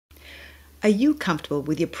Are you comfortable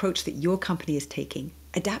with the approach that your company is taking,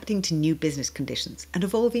 adapting to new business conditions and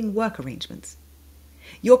evolving work arrangements?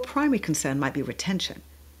 Your primary concern might be retention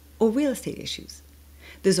or real estate issues.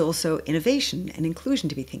 There's also innovation and inclusion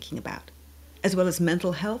to be thinking about, as well as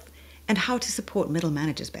mental health and how to support middle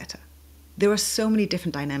managers better. There are so many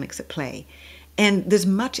different dynamics at play, and there's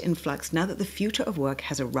much influx now that the future of work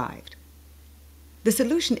has arrived. The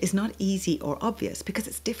solution is not easy or obvious because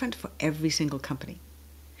it's different for every single company.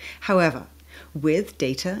 However, with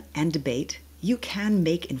data and debate, you can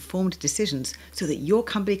make informed decisions so that your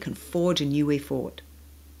company can forge a new way forward.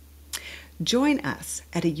 Join us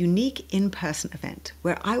at a unique in-person event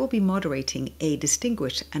where I will be moderating a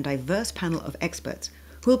distinguished and diverse panel of experts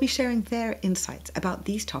who will be sharing their insights about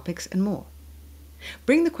these topics and more.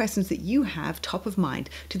 Bring the questions that you have top of mind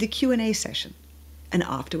to the Q&A session, and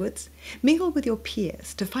afterwards, mingle with your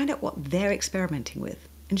peers to find out what they're experimenting with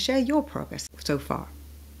and share your progress so far.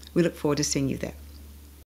 We look forward to seeing you there.